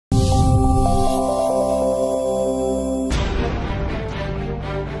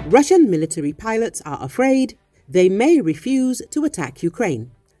Russian military pilots are afraid they may refuse to attack Ukraine.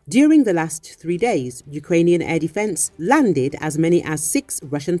 During the last 3 days, Ukrainian air defense landed as many as 6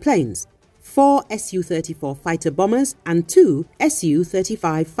 Russian planes, 4 Su-34 fighter bombers and 2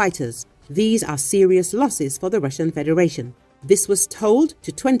 Su-35 fighters. These are serious losses for the Russian Federation. This was told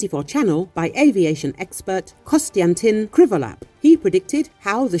to 24 Channel by aviation expert Kostyantyn Kryvolap. He predicted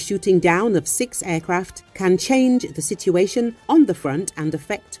how the shooting down of 6 aircraft can change the situation on the front and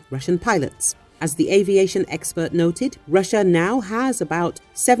affect Russian pilots. As the aviation expert noted, Russia now has about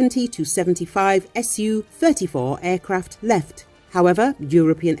 70 to 75 Su-34 aircraft left. However,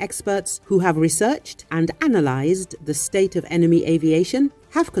 European experts who have researched and analysed the state of enemy aviation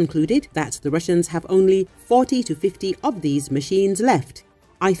have concluded that the Russians have only 40 to 50 of these machines left.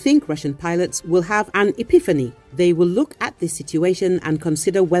 I think Russian pilots will have an epiphany. They will look at this situation and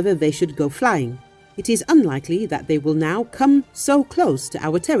consider whether they should go flying. It is unlikely that they will now come so close to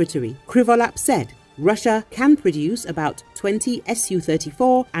our territory, Kryvolap said. Russia can produce about 20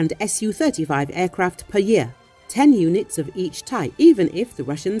 Su-34 and Su-35 aircraft per year, 10 units of each type. Even if the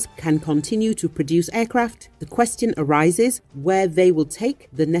Russians can continue to produce aircraft, the question arises where they will take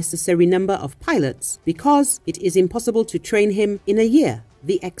the necessary number of pilots, because it is impossible to train him in a year,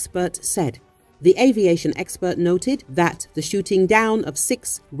 the expert said. The aviation expert noted that the shooting down of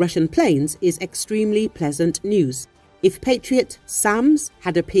 6 Russian planes is extremely pleasant news. If Patriot SAMs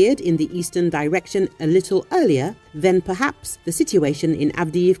had appeared in the eastern direction a little earlier, then perhaps the situation in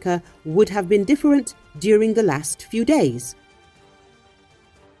Avdiivka would have been different during the last few days.